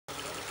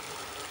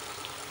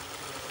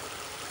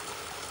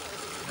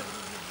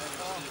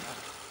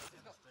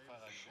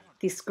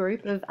This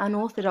group of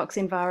unorthodox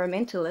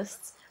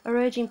environmentalists are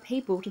urging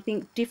people to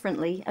think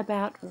differently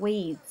about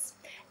weeds,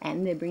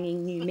 and they're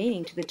bringing new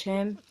meaning to the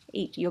term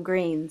 "eat your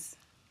greens."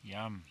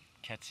 Yum,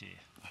 cat's here.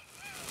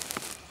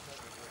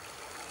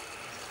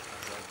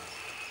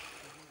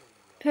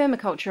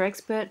 Permaculture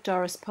expert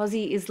Doris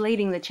Posey is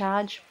leading the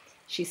charge.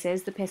 She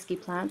says the pesky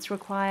plants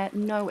require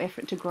no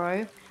effort to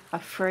grow, are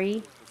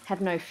free,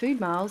 have no food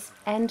miles,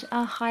 and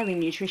are highly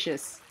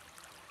nutritious.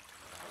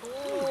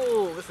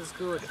 Oh, this is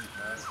good.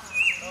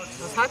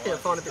 I was hoping to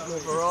find a bit more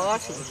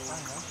variety.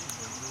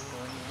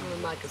 I'm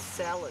going to make a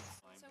salad.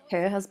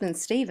 Her husband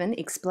Stephen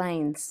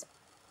explains.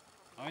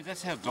 I mean,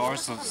 that's how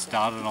Doris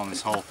started on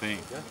this whole thing.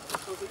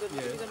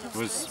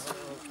 Was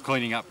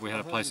cleaning up. We had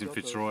a place in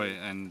Fitzroy,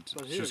 and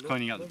she was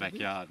cleaning up the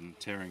backyard and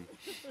tearing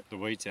the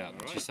weeds out.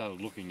 And she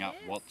started looking up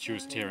what she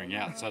was tearing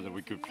out so that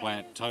we could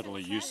plant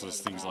totally useless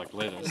things like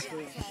lettuce,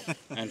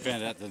 and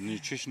found out the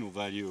nutritional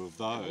value of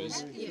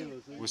those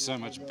was so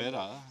much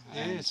better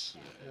and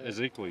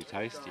is equally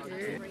tasty.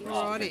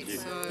 Alrighty,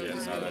 so I'm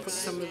just going to put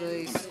some of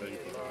these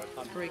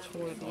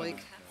 3/4 leek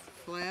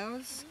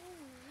flowers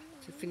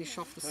to finish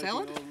off the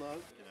salad.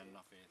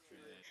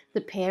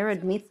 The pair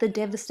admit the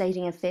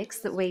devastating effects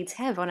that weeds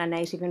have on our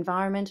native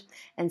environment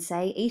and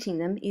say eating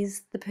them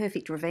is the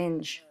perfect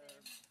revenge.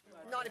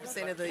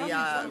 90% of the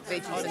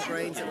veggies and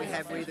greens that we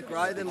have, we either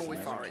grow them or we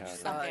forage.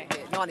 So, yeah,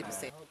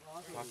 90%.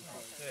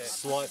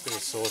 Slight bit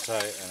of saute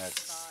and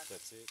that's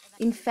it.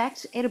 In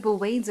fact, edible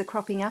weeds are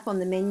cropping up on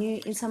the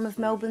menu in some of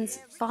Melbourne's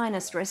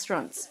finest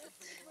restaurants.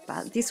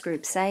 But this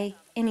group say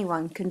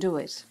anyone can do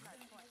it.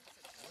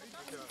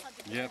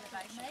 Yep.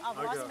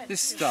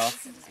 This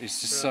stuff is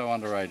just so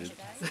underrated.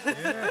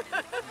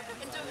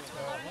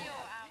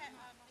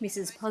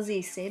 Mrs.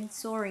 Posey said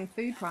soaring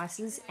food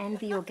prices and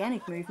the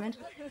organic movement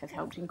have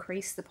helped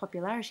increase the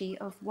popularity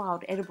of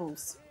wild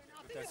edibles.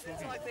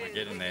 We're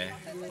getting there.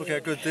 Look how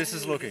good this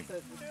is looking.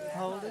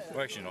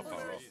 We're actually not far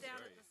off.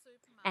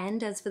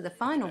 And as for the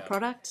final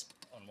product,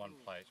 On one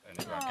plate, and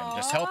everyone can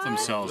just help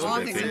themselves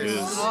with their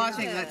fingers. I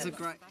think that's a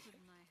great...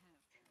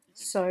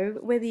 so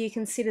whether you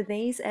consider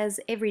these as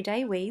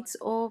everyday weeds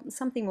or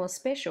something more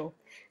special,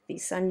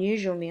 this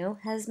unusual meal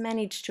has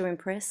managed to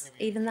impress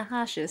even the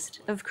harshest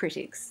of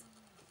critics.